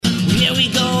Here we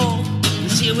go.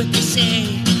 Let's hear what they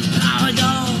say. An hour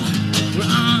ago, we're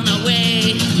on our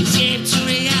way. Escape to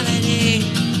reality.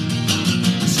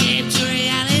 Escape to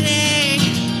reality.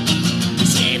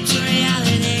 Escape to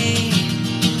reality.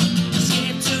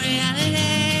 Escape to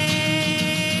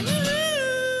reality. Woo!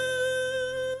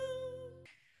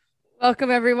 Welcome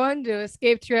everyone to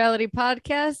Escape to Reality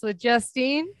podcast with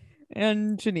Justine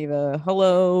and Geneva.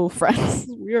 Hello, friends.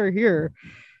 We are here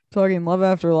talking Love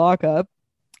After Lockup.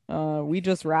 We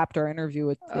just wrapped our interview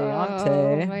with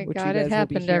Deontay. Oh my which God, you guys it will be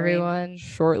happened, hearing everyone.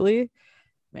 shortly.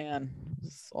 Man, it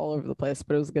was all over the place,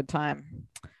 but it was a good time.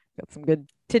 Got some good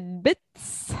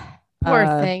tidbits. Poor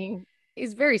thing.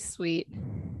 He's very sweet.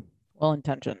 Well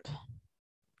intentioned.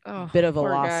 Oh, Bit of a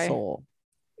poor lost guy. soul.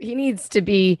 He needs to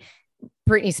be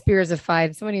Britney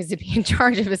Spears-ified. Someone needs to be in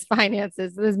charge of his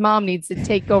finances. His mom needs to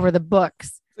take over the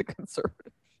books. The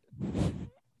conservative.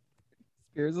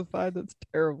 Spearsified? That's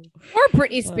terrible. Or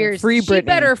Britney Spears. Free She Britney.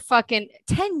 better fucking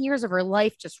 10 years of her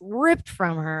life just ripped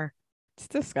from her. It's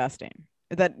disgusting.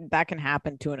 That can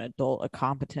happen to an adult, a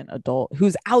competent adult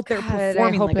who's out there God, I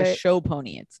performing hope like a it- show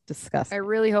pony. It's I disgusting.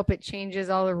 really hope it changes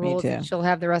all the rules and too. she'll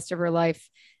have the rest of her life.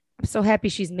 I'm so happy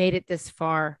she's made it this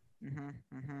far.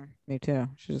 Me too.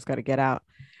 She just got to get out.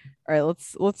 All right,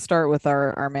 let's start with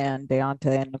our man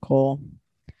Deontay and Nicole.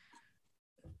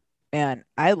 Man,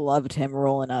 I loved him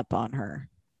rolling up on her.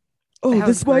 Oh, That this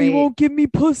was is why you great. won't give me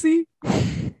pussy?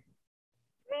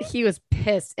 He was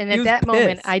pissed. And He at was that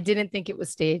moment, pissed. I didn't think it was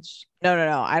staged. No.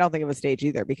 I don't think it was staged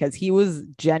either because he was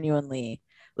genuinely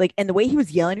like, and the way he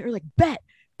was yelling at her, like, bet,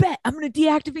 I'm going to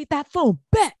deactivate that phone.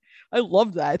 Bet. I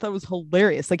loved that. I thought it was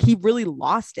hilarious. Like, he really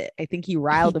lost it. I think he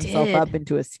riled himself did. up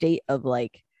into a state of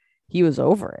like, he was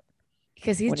over it.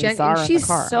 Because he's When he saw her and in the she's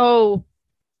car. so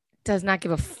does not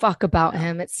give a fuck about No,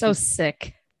 him. It's so she's-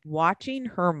 sick. Watching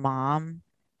her mom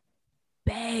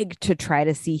beg to try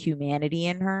to see humanity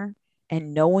in her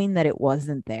and knowing that it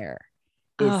wasn't there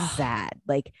is Ugh. sad.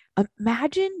 Like,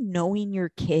 imagine knowing your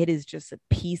kid is just a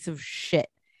piece of shit.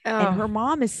 Oh, And her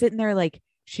mom is sitting there like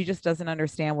she just doesn't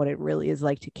understand what it really is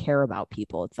like to care about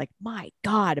people. It's like, my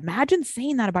God, imagine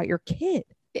saying that about your kid.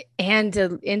 and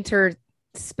to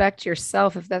introspect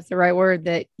yourself, if that's the right word,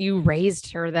 that you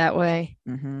raised her that way.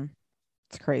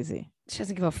 It's crazy. She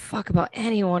doesn't give a fuck about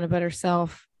anyone but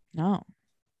herself. No,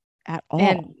 at all.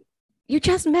 And you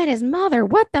just met his mother.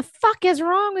 What the fuck is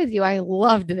wrong with you? I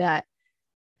loved that.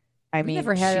 I I've mean,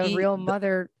 never had a real the-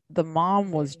 mother. the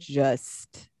mom was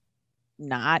just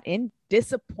not in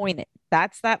disappointed.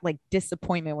 That's that like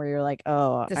disappointment where you're like,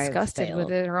 oh, Disgusted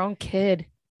with it, her own kid.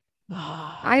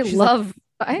 I I love.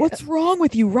 What's wrong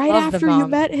with you? Right love the after you mom.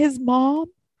 met his mom.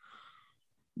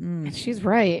 And she's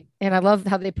right, and I love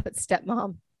how they put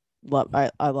stepmom.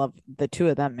 I love the two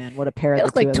of them, man. What a pair! They the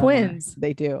look two like of them are. twins.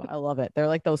 They do. I love it. They're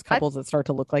like those couples that start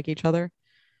to look like each other.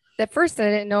 At first, I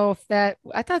didn't know if that.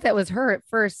 I thought that was her at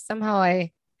first. Somehow,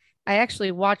 I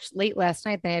actually watched late last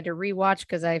night. Then I had to rewatch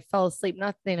because I fell asleep.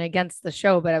 Nothing against the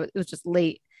show, but it was just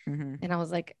late, and I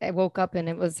was like, I woke up and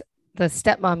it was the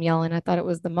stepmom yelling. I thought it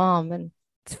was the mom, and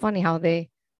it's funny how they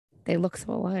look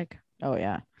so alike. Oh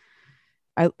yeah.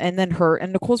 And then her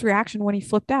and Nicole's reaction when he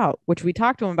flipped out, which we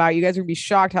talked to him about. You guys are gonna be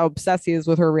shocked how obsessed he is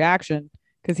with her reaction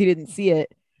because he didn't see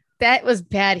it. That was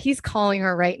bad. He's calling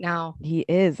her right now. He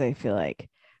is, I feel like.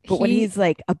 But when he's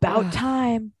like, about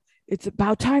time, it's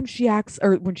about time she acts,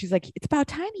 or when she's like, it's about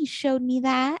time he showed me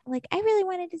that. Like, I really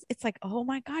wanted to. It's like, oh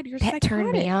my God, you're that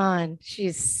turned me psychotic. on.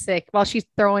 She's sick. While she's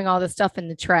throwing all the stuff in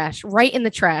the trash, right in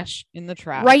the trash, In the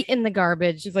trash. right in the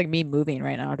garbage, She's like me moving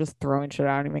right now, just throwing shit.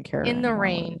 I don't even care. in the anymore.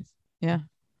 rain. Yeah.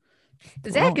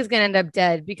 Zach is gonna end up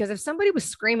dead because if somebody was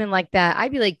screaming like that,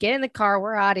 I'd be like, "Get in the car,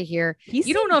 we're out of here."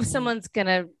 You don't know if someone's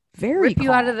gonna very rip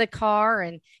you out calm. of the car,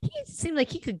 and he seemed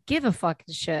like he could give a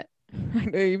fucking shit.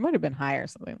 He might have been high or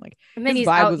something. Like And then his he's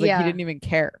vibe out. was like Yeah, he didn't even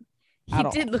care. he at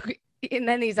all. did look, and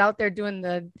then he's out there doing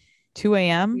the 2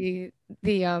 a.m.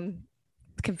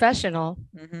 confessional.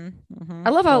 I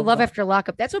love how Love After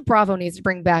Lockup. That's what Bravo needs to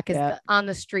bring back is Yeah. the on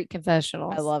the street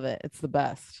confessionals. I love it. It's the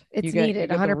best. It's You get- you needed, get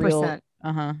the 100%. real-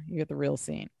 You get the real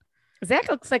scene. Zach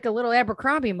looks like a little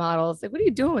Abercrombie model. It's like, what are you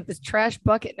doing with this trash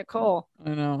bucket, Nicole?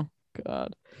 I know.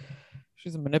 God,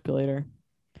 she's a manipulator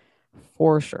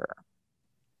for sure.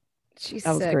 She's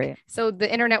That was sick. great. So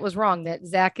the internet was wrong that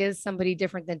Zach is somebody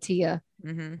different than Tia.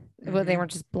 Well, they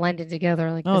weren't just blended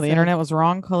together like Oh, this, the internet was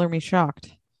wrong. Color me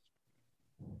shocked.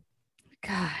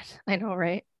 God, I know,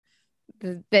 right?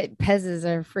 That Pez's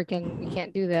are freaking. You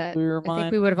can't do that. Blew your I think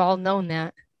mind. we would have all known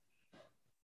that.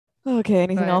 Okay.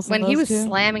 Anything But else? on when he those was two?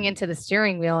 slamming into the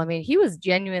steering wheel, I mean, he was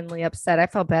genuinely upset. I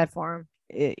felt bad for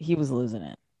him. He was losing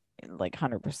it, like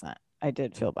 100%. I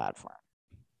did feel bad for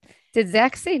him. Did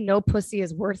Zach say no pussy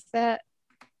is worth that?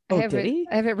 Oh, did he?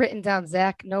 I have it written down.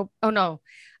 Zach, no. Oh no,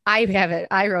 I have it.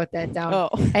 I wrote that down. Oh,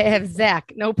 I have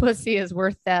Zach. No pussy is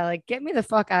worth that. Like, get me the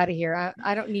fuck out of here.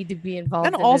 I don't need to be involved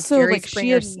and in also this Jerry like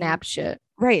Springer snap shit.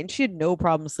 right, and she had no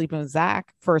problem sleeping with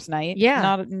Zach first night.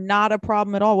 Yeah. Not a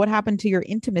problem at all. What happened to your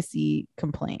intimacy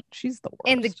complaint? She's the worst.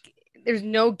 And there's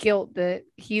no guilt that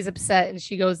he's upset and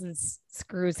she goes and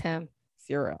screws him.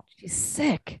 Zero. She's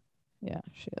sick. Yeah,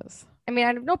 she is. I mean,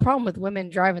 I have no problem with women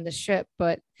driving the ship,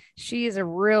 but she is a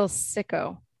real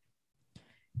sicko.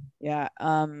 Yeah.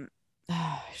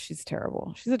 She's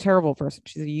terrible. She's a terrible person.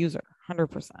 She's a user,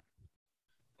 100%.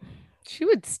 She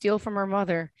would steal from her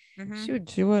mother. Mm-hmm.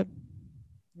 She would.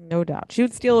 No doubt. She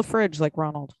would steal a fridge like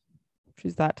Ronald.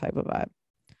 She's that type of vibe.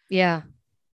 Yeah.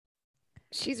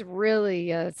 She's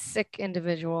really a sick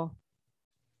individual.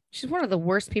 She's one of the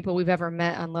worst people we've ever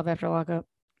met on Love After Lockup.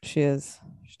 She is.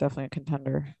 She's definitely a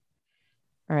contender.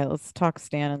 All right, let's talk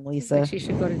Stan and Lisa. Like she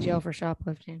should go to jail for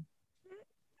shoplifting.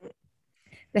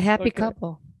 The happy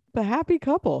couple. The happy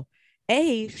couple.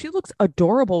 A, she looks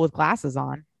adorable with glasses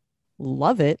on.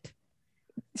 Love it.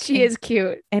 She is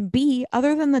cute. And B,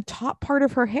 other than the top part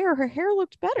of her hair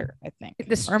looked better, I think.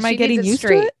 Or am I she getting needs it used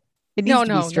straight. to it? It needs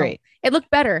to be straight. No. It looked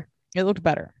better. It looked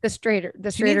better. The straighter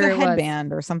She needs a it was.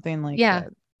 headband or something like Yeah.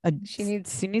 She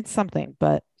needs something,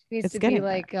 but She needs it's to getting be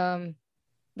like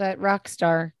that rock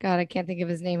star. God, I can't think of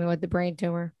his name with the brain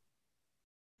tumor.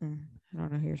 I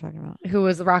don't know who you're talking about. Who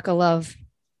was the Rock of Love?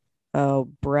 Oh,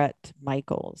 Brett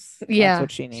Michaels. Yeah. That's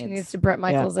what she needs. She needs to Brett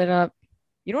Michaels it up.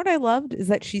 You know what I loved is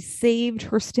that she saved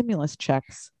her stimulus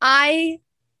checks. I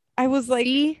was like,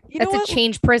 that's a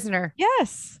change prisoner.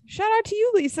 Yes. Shout out to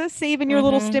you, Lisa, saving your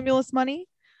little stimulus money.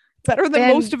 Better than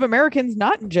most of Americans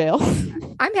not in jail.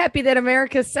 I'm happy that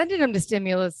America's sending them to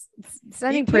stimulus,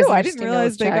 sending Me too. prisoners. I didn't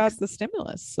realize they got checks. the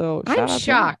stimulus. So I'm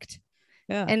shocked.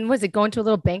 Yeah. And was it going to a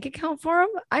little bank account for him?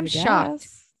 I'm shocked.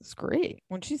 It's great.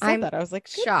 When she said that, I was like,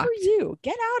 good shocked. for you.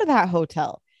 Get out of that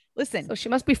hotel. Listen. So she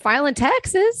must be filing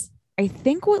taxes. I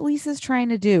think what Lisa's trying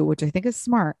to do, which I think is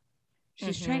smart,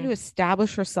 she's trying to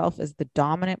establish herself as the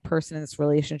dominant person in this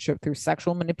relationship through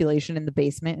sexual manipulation in the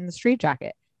basement in the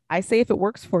straitjacket. I say if it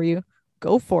works for you,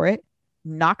 go for it.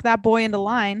 Knock that boy into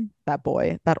line. That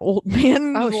old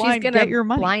man. Oh, she's gonna get your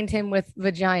money. Blind him with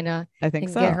vagina. I think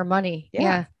and so. Get her money.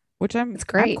 Yeah. Which it's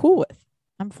great. I'm cool with.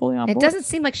 I'm fully on board. It doesn't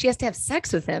seem like she has to have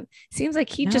sex with him. Seems like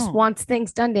he just wants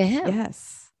things done to him.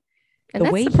 Yes. And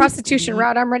that's the prostitution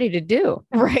route I'm ready to do.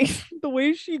 Right. The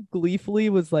way she gleefully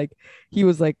was like, she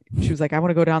was like, I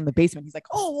want to go down the basement. He's like,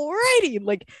 oh, alrighty.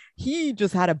 Like he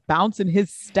just had a bounce in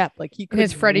his step. Like he could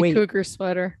his Freddy Krueger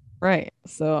sweater. Right.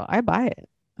 So I buy it.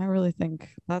 I really think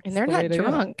that's and they're not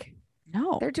drunk.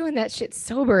 No. They're doing that shit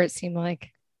sober, it seemed like.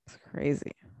 It's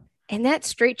crazy. And that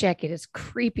straitjacket is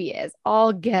creepy as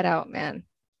all get out, man.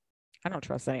 I don't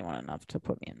trust anyone enough to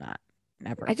put me in that.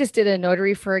 Never. I just did a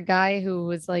notary for a guy who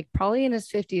was like probably in his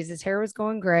 50s. His hair was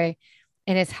going gray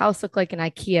and his house looked like an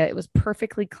IKEA. It was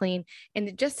perfectly clean.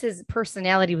 And just his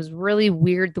personality was really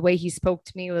weird. The way he spoke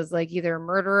to me was like either a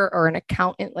murderer or an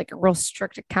accountant, like a real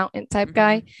strict accountant type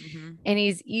guy. And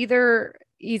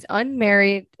he's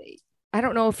unmarried. I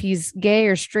don't know if he's gay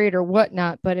or straight or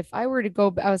whatnot, but if I were to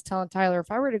go, I was telling Tyler,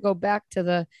 if I were to go back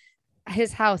to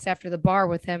his house after the bar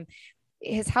with him,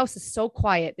 his house is so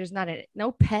quiet. There's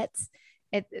no pets.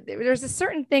 There's a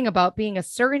certain thing about being a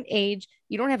certain age.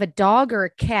 You don't have a dog or a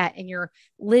cat and you're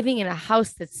living in a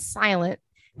house that's silent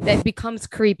that becomes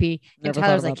creepy. And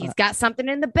Tyler's like, he's got something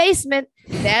in the basement.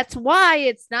 That's why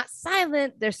it's not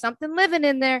silent. There's something living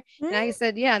in there. And I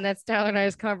said, yeah. And that's Tyler and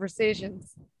I's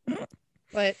conversations.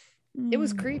 But it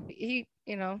was creepy.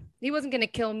 He wasn't going to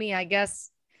kill me, I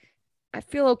guess. I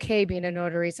feel okay being a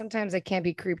notary. Sometimes I can't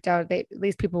be creeped out. At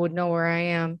least people would know where I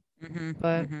am.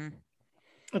 But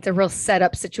it's a real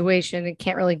setup situation. It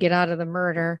can't really get out of the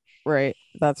murder. Right.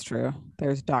 That's true.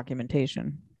 There's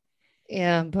documentation.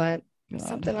 Yeah, but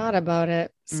something odd about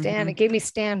it. Stan, it gave me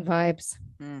Stan vibes.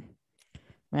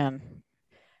 Man,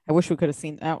 I wish we could have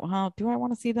seen that. Well, do I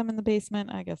want to see them in the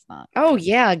basement? I guess not. Oh,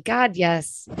 yeah. God,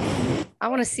 yes. I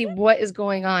want to see what is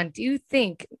going on. Do you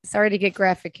think, sorry to get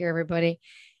graphic here, everybody.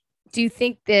 Do you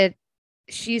think that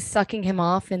she's sucking him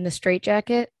off in the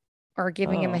straitjacket or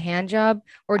giving him a hand job?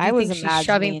 Or do you think she's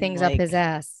shoving things up his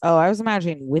ass? Oh, I was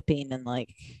imagining whipping and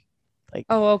like.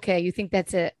 Oh, okay. You think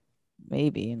that's it?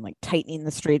 Maybe, and like tightening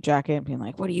the straitjacket and being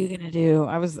like, what are you going to do?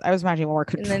 I was imagining more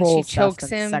control. And then she stuff chokes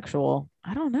than him. Sexual.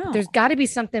 I don't know. There's got to be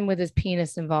something with his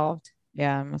penis involved.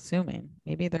 Yeah, I'm assuming.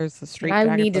 Maybe there's a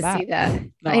straitjacket. I need to that. see that.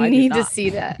 No, I need to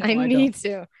see that. No, I need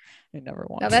to. I never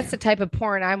want. Now that's the type of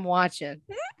porn I'm watching.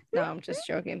 No, I'm just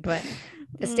joking. But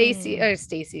Lacey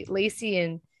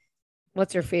and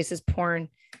what's her face's porn.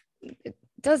 It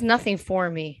does nothing for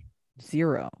me.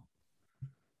 Zero.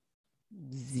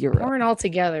 Porn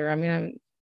altogether. I mean,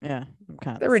 I'm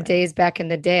kind of. There were days back in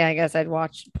the day, I guess I'd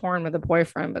watch porn with a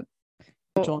boyfriend, but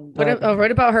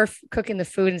what about her cooking the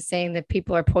food and saying that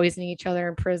people are poisoning each other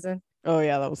in prison? Oh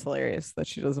yeah, that was hilarious that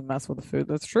she doesn't mess with the food.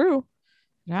 That's true.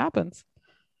 It happens.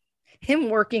 Him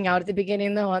working out at the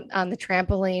beginning though on the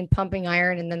trampoline, pumping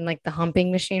iron, and then like the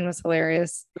humping machine was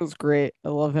hilarious. It was great. I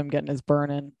love him getting his burn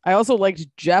in. I also liked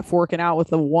Jeff working out with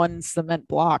the one cement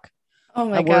block. Oh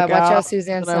my God, watch out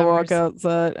Suzanne Summers. I walk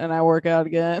outside and I work out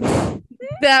again.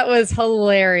 That was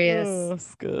hilarious. Oh,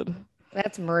 that's good.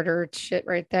 That's murder shit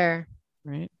right there.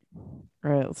 Right.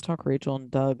 All right, let's talk Rachel and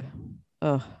Doug.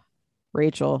 Ugh.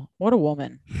 Rachel, what a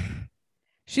woman.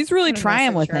 She's really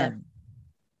trying with him.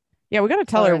 Yeah, we got to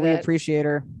tell her we appreciate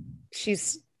her.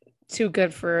 She's too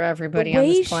good for everybody on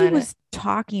this planet. The way she was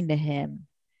talking to him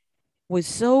was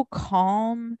so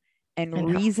calm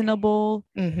and reasonable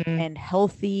and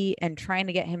healthy and trying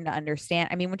to get him to understand.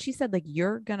 I mean, when she said, like,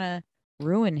 you're going to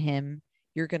ruin him,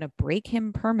 you're going to break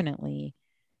him permanently,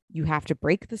 you have to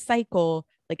break the cycle,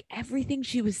 like everything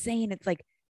she was saying, it's like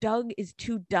Doug is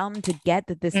too dumb to get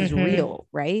that this is real,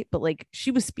 right? But like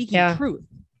she was speaking truth.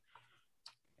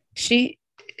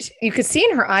 You could see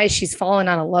in her eyes she's fallen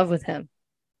out of love with him.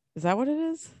 Is that what it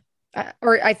is?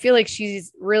 Or I feel like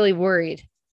she's really worried.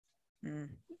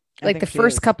 Like the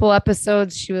first couple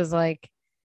episodes, she was like,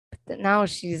 but now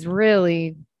she's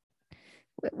really,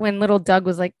 when little Doug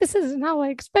was like, this isn't how I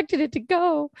expected it to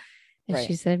go. And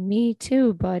she said, me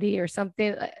too, buddy, or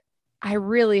something. I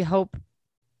really hope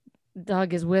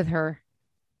Doug is with her.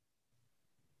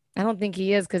 I don't think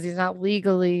he is because he's not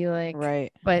legally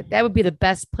right. But that would be the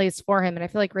best place for him. And I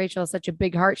feel like Rachel has such a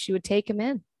big heart. She would take him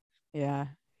in. Yeah.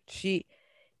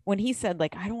 When he said,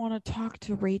 like, I don't want to talk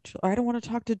to Rachel, or I don't want to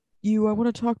talk to you, I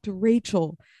want to talk to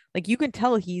Rachel. Like, you can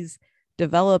tell he's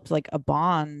developed like a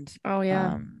bond. Oh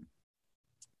yeah.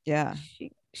 Yeah.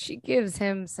 She gives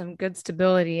him some good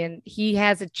stability and he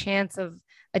has a chance of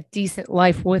a decent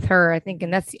life with her, I think.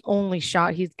 And that's the only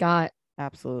shot he's got.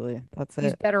 Absolutely. That's it.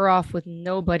 He's better off with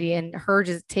nobody and her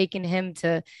just taking him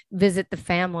to visit the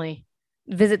family,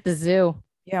 visit the zoo.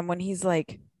 Yeah. And when he's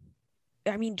like,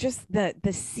 I mean, just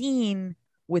the scene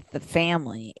with the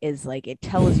family is like, it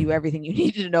tells you everything you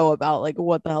need to know about like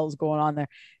what the hell's going on there.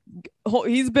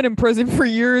 He's been in prison for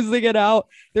years. They get out,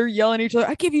 they're yelling at each other,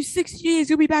 I give you 60 days,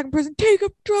 you'll be back in prison, take a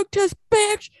drug test,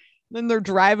 bitch. Then they're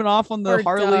driving off on the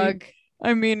Harley. Doug.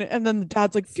 I mean, and then the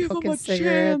dad's like, give him a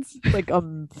chance. Like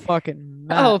a fucking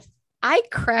mess. Oh, I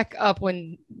crack up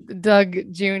when Doug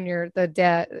Jr., the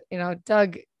dad,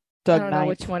 Doug I don't know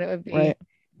which one it would be. Right.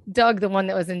 Doug, the one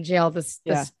that was in jail, the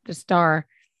star,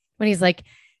 when he's like,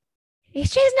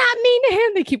 she's not mean to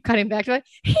him. They keep cutting back to like,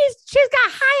 she's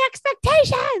got high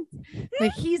expectations.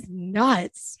 Like, he's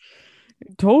nuts.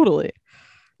 Totally.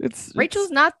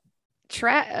 Rachel's not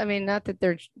I mean, not that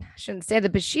I shouldn't say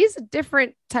that, but she's a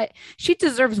different type. She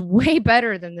deserves way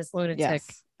better than this lunatic.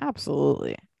 Yes,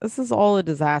 absolutely. This is all a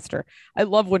disaster. I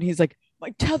love when he's like,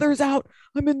 my tether's out.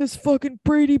 I'm in this fucking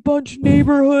Brady Bunch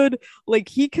neighborhood. Like,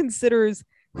 he considers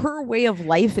her way of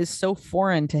life is so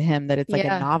foreign to him that it's like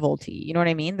a novelty. You know what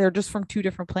I mean? They're just from two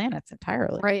different planets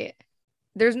entirely. Right.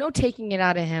 There's no taking it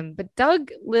out of him. But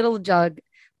little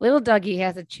Dougie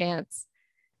has a chance.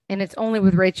 And it's only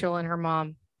with Rachel and her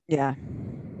mom. Yeah.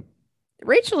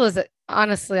 Rachel is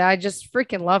honestly, I just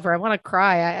freaking love her. I want to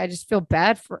cry. I just feel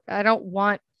bad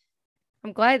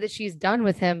I'm glad that she's done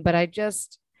with him, but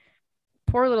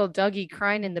poor little Dougie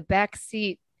crying in the back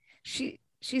seat.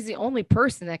 She's the only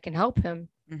person that can help him.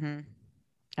 Mm-hmm.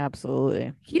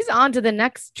 Absolutely. He's on to the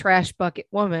next trash bucket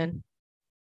woman.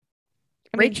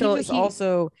 Rachel,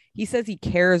 he says he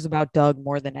cares about Doug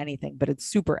more than anything, but it's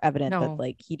super evident that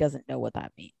like he doesn't know what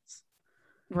that means.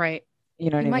 Right. You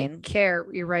know what I mean? He might care,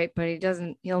 you're right, but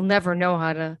he'll never know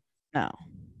how to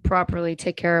properly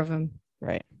take care of him.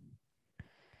 Right.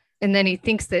 And then he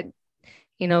thinks that,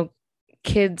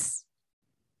 kids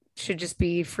should just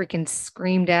be freaking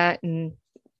screamed at and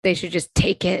they should just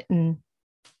take it. And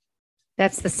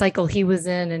that's the cycle he was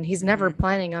in. And he's never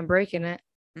planning on breaking it.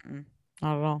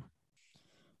 Not at all.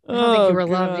 I don't think you were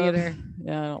loved either.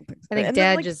 Yeah, I don't think so. I think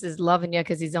Dad just is loving you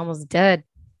because he's almost dead.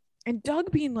 And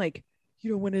Doug being like,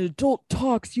 when an adult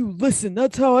talks, you listen.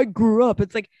 That's how I grew up.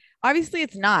 It's like, obviously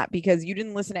it's not because you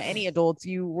didn't listen to any adults.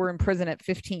 You were in prison at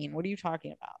 15. What are you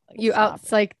talking about?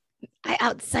 Like, I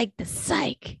out-psyched the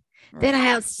psych. Right. Then I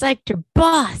out-psyched your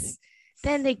boss.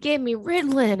 Then they gave me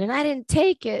Ritalin and I didn't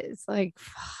take it. It's like,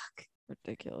 fuck.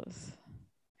 Ridiculous.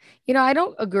 I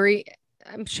don't agree.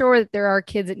 I'm sure that there are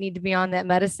kids that need to be on that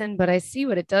medicine, but I see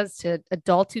what it does to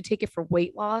adults who take it for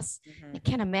weight loss. I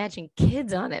can't imagine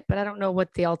kids on it, but I don't know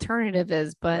what the alternative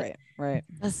is, but right.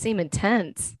 it does seem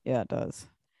intense. Yeah, it does.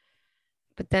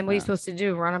 But then what are you supposed to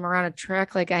do? Run them around a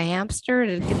track like a hamster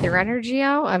to get their energy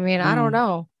out? I mean, I don't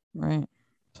know. Right.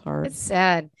 It's hard. It's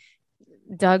sad.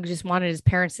 Doug just wanted his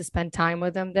parents to spend time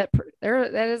with him. That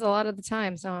is a lot of the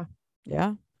time. So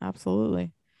yeah,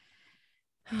 absolutely.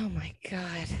 Oh my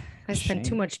God. I spend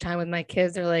too much time with my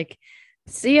kids. They're like,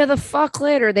 see you the fuck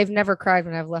later. They've never cried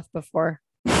when I've left before.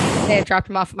 They had dropped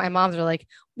them off at my mom's. They're like,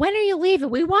 when are you leaving?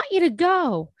 We want you to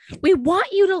go. We want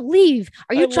you to leave.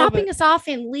 Are you dropping us off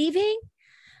and leaving?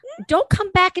 Don't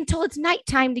come back until it's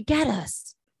nighttime to get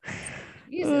us.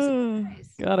 Jesus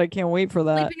Christ. God, I can't wait for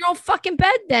that. Sleep in your own fucking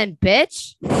bed then,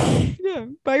 bitch. Yeah,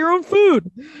 buy your own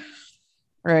food.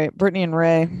 Right. Brittany and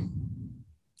Ray.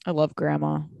 I love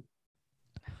grandma.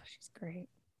 Oh, she's great.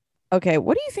 Okay.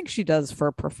 What do you think she does for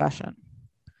a profession?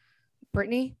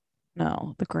 Brittany?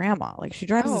 No, the grandma. Like she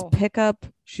drives this pickup.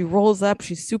 She rolls up.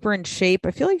 She's super in shape.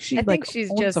 I feel like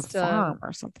she's owns just a farm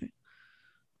or something.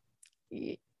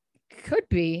 Could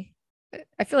be.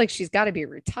 I feel like she's got to be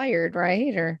retired,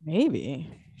 right? Or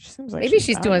maybe she seems like maybe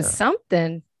she's doing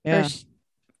something. Yeah,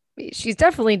 she's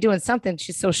definitely doing something.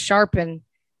 She's so sharp and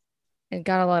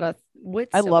got a lot of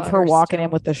wits. I love her walking in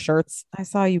with the shirts. I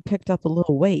saw you picked up a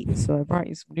little weight, so I brought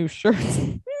you some new shirts.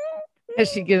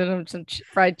 Is she giving him some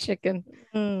fried chicken?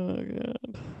 Oh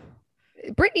God.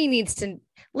 Brittany needs to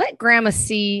let Grandma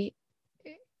see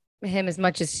him as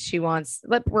much as she wants.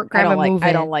 Let Grandma move in.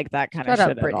 I don't like that kind of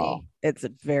shit at all. It's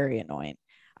very annoying.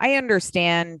 I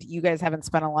understand you guys haven't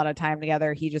spent a lot of time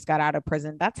together. He just got out of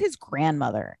prison. That's his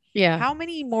grandmother. Yeah. How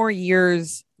many more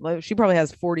years? She probably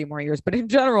has 40 more years, but in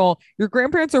general, your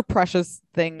grandparents are precious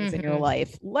things in your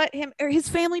life. Let him, or his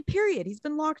family, period. He's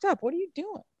been locked up. What are you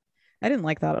doing? I didn't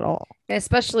like that at all.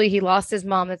 Especially he lost his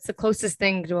mom. That's the closest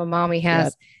thing to a mom he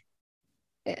has.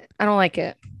 Yeah. I don't like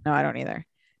it. No, I don't either.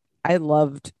 I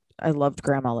loved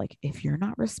grandma. Like, if you're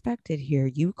not respected here,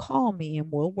 you call me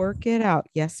and we'll work it out.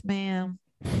 Yes, ma'am.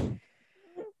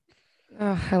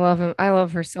 Oh, I love him. I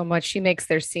love her so much. She makes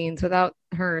their scenes. Without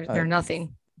her, they're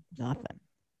nothing. Nothing.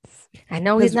 I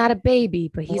know he's not a baby,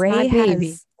 but he's my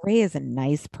baby. Ray is a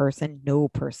nice person. No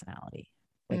personality.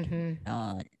 Like none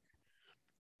at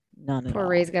all. Poor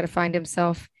Ray's got to find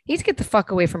himself. He needs to get the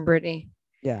fuck away from Brittany.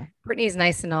 Yeah. Brittany's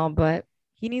nice and all, but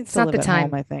he needs to live at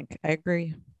home, I think. I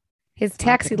agree. His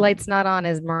taxi light's not on,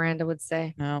 as Miranda would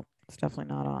say. No, it's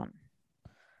definitely not on.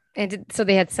 And so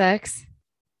they had sex?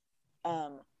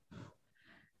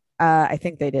 I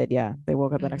think they did. Yeah. They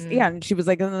woke up the next day. Yeah. And she was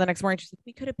like, and then the next morning, she's like,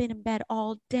 we could have been in bed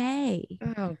all day.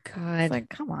 Oh, God. It's like,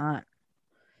 come on.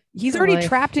 He's already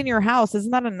trapped in your house.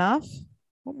 Isn't that enough?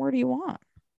 What more do you want?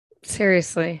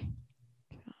 Seriously.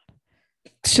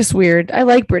 It's just weird. I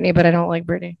like Brittany, but I don't like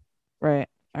Brittany. Right.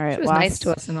 All right. She was nice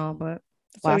to us and all, but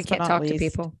that's why we can't talk to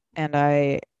people. And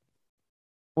I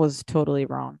was totally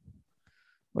wrong,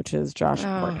 which is Josh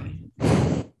and Courtney.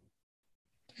 I'm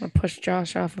going to push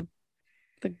Josh off of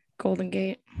the Golden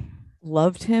Gate.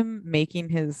 Loved him making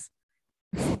his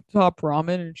top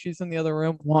ramen and she's in the other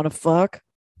room. Want to fuck?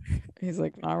 He's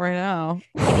like, not right now.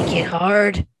 Can he get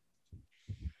hard?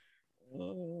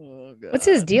 Oh, God. What's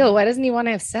his deal? Why doesn't he want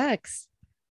to have sex?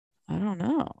 I don't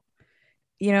know.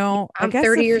 You know, I'm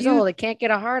 30 years old. I can't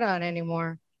get a hard on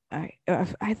anymore.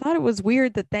 I thought it was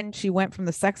weird that then she went from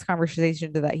the sex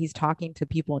conversation to that he's talking to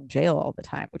people in jail all the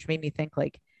time, which made me think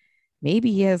like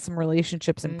maybe he has some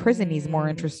relationships in prison. He's more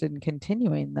interested in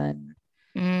continuing than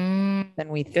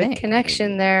we think. Good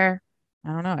connection there.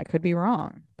 I don't know. I could be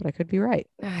wrong, but I could be right.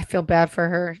 I feel bad for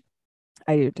her.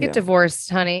 I do too. Get divorced,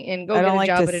 honey, and go get a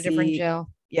job at a different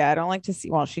jail. Yeah, I don't like to see.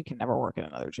 Well, she can never work in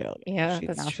another jail. Yeah,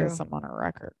 that's true. She has something on her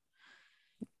record.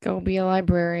 Go be a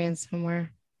librarian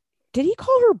somewhere. Did he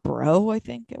call her bro? I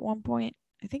think at one point.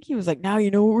 I think he was like, "Now you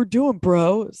know what we're doing,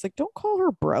 bro." It's like, don't call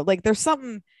her bro. Like, there's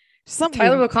something.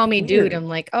 Tyler will call me dude. I'm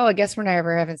like, oh, I guess we're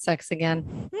never having sex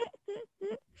again.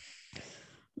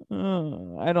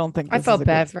 I don't think I felt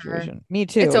bad for her. Me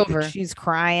too. It's over. She's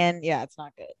crying. Yeah, it's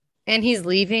not good. And he's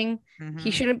leaving.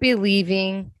 He shouldn't be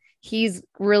leaving. He's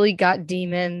really got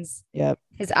demons. Yep.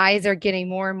 His eyes are getting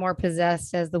more and more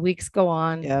possessed as the weeks go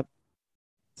on. Yep.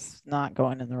 It's not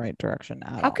going in the right direction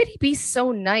at all. How could he be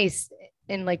so nice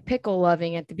and like pickle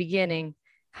loving at the beginning?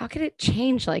 How could it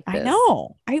change like this? I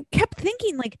know. I kept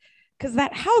thinking like, because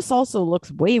that house also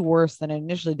looks way worse than it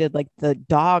initially did. Like the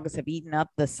dogs have eaten up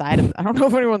the side of, I don't know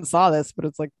if anyone saw this, but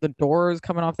it's like the doors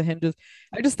coming off the hinges.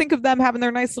 I just think of them having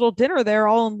their nice little dinner there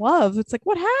all in love. It's like,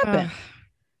 what happened?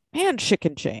 Man, shit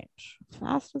can change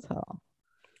fast as hell.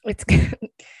 It's good.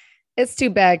 It's too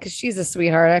bad because she's a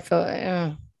sweetheart. I feel,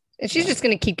 and she's just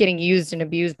gonna keep getting used and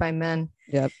abused by men.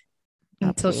 Yep.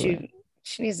 Until Absolutely.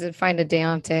 she needs to find a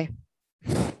Deontay.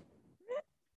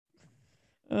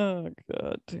 Oh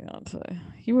God, Deontay.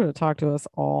 He would have talked to us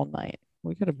all night.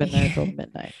 We could have been there till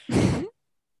midnight.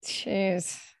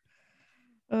 Jeez.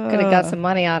 Could have got some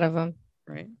money out of him.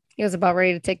 Right. He was about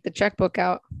ready to take the checkbook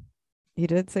out. He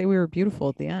did say we were beautiful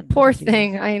at the end. Poor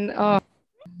thing. I know. All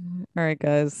right,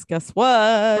 guys. Guess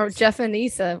what? Or Jeff and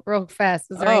Issa, real fast.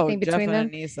 Was there anything between Jeff them?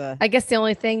 And Issa. I guess the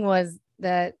only thing was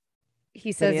that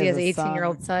he says he has an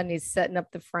 18-year-old son. He's setting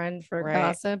up the friend for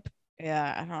gossip.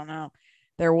 Yeah, I don't know.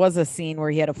 There was a scene where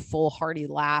he had a full hearty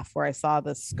laugh where I saw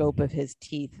the scope of his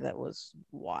teeth. That was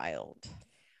wild.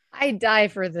 I die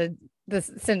for the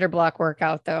cinder block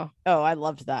workout though. Oh, I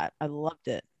loved that. I loved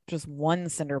it. Just one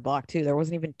cinder block too. There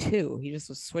wasn't even two. He just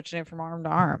was switching it from arm to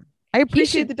arm. I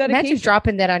appreciate the dedication. Imagine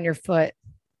dropping that on your foot.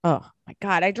 Oh my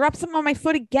God. I dropped some on my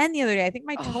foot again the other day. I think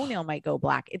my toenail might go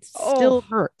black. It still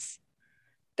hurts.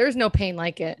 There's no pain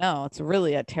like it. No, it's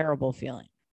really a terrible feeling.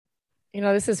 You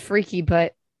know, this is freaky,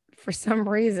 but for some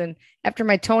reason, after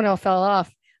my toenail fell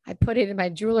off, I put it in my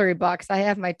jewelry box. I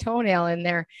have my toenail in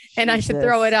there and I should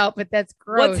throw it out, but that's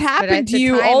gross. What's happened to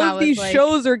you? All of these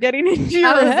shows are getting into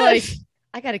your head. Like,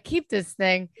 I got to keep this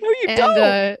thing. No, you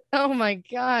don't. Oh my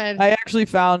God. I actually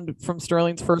found from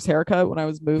Sterling's first haircut when I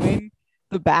was moving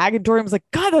the bag, and Dorian was like,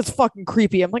 God, that's fucking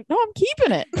creepy. I'm like, no, I'm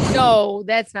keeping it. No,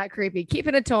 that's not creepy.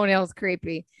 Keeping a toenail is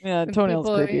creepy. Yeah, toenail's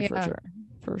creepy for sure.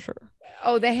 For sure.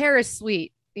 Oh, the hair is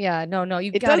sweet. Yeah, no,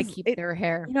 you got to keep their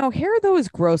hair. You know, hair though is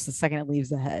gross the second it leaves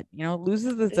the head. You know, it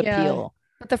loses its appeal.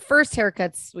 But the first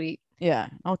haircut's sweet. Yeah,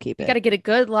 I'll keep it. You got to get a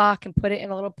good lock and put it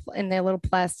in their little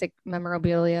plastic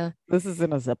memorabilia. This is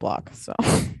in a Ziploc, so.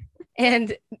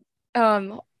 And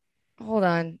hold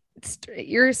on.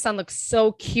 Your son looks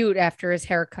so cute after his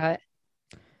haircut.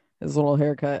 His little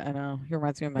haircut, I know. He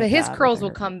reminds me of my dad. His curls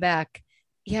will come back.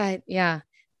 Yeah.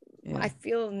 I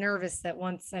feel nervous that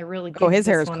once I really get his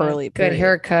hair is curly. Good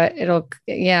haircut.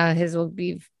 His will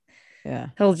be. Yeah,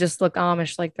 he'll just look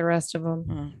Amish like the rest of them.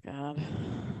 Oh God,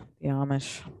 the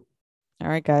Amish. All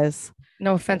right, guys.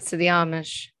 No offense to the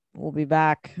Amish. We'll be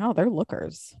back. Oh, they're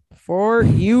lookers. Before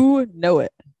you know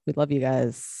it. We love you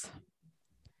guys.